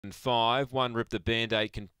And 5. One Rip the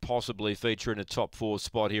Band-Aid can possibly feature in a top 4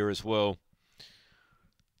 spot here as well.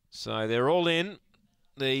 So they're all in.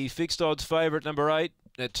 The fixed odds favourite, number 8,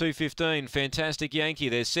 at 2.15. Fantastic Yankee.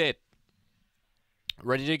 They're set.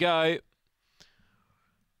 Ready to go.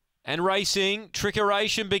 And racing,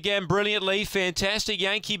 Trickeration began brilliantly. Fantastic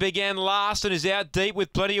Yankee began last and is out deep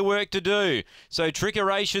with plenty of work to do. So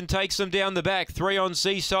Trickeration takes them down the back. 3 on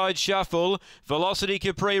Seaside Shuffle. Velocity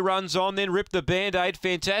Capri runs on, then Rip the Band-Aid.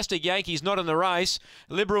 Fantastic Yankee's not in the race.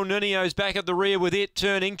 Liberal Nuno's back at the rear with it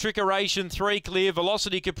turning. Trickeration 3 clear.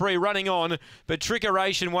 Velocity Capri running on, but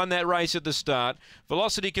Trickeration won that race at the start.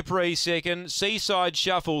 Velocity Capri second. Seaside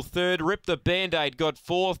Shuffle third. Rip the Band-Aid got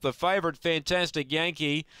fourth. The favourite Fantastic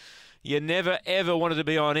Yankee, you never ever wanted to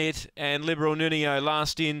be on it. And Liberal Nuno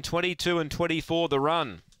last in, 22 and 24 the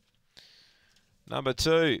run. Number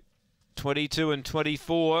 2, 22 and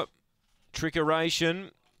 24. Trickeration.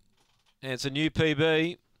 And it's a new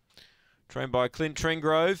PB. Trained by Clint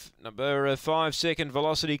Trengrove. Number 5, second,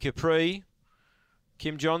 Velocity Capri.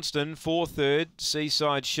 Kim Johnston, 4 third.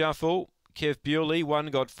 Seaside Shuffle. Kev Bewley, 1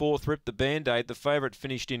 got 4th. Rip the Band-Aid. The favourite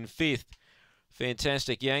finished in 5th.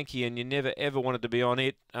 Fantastic Yankee, and you never ever wanted to be on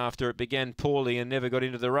it after it began poorly and never got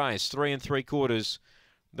into the race. 3 3/4,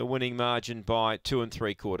 the winning margin by 2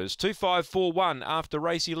 3/4. 2.541 after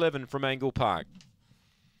race 11 from Angle Park.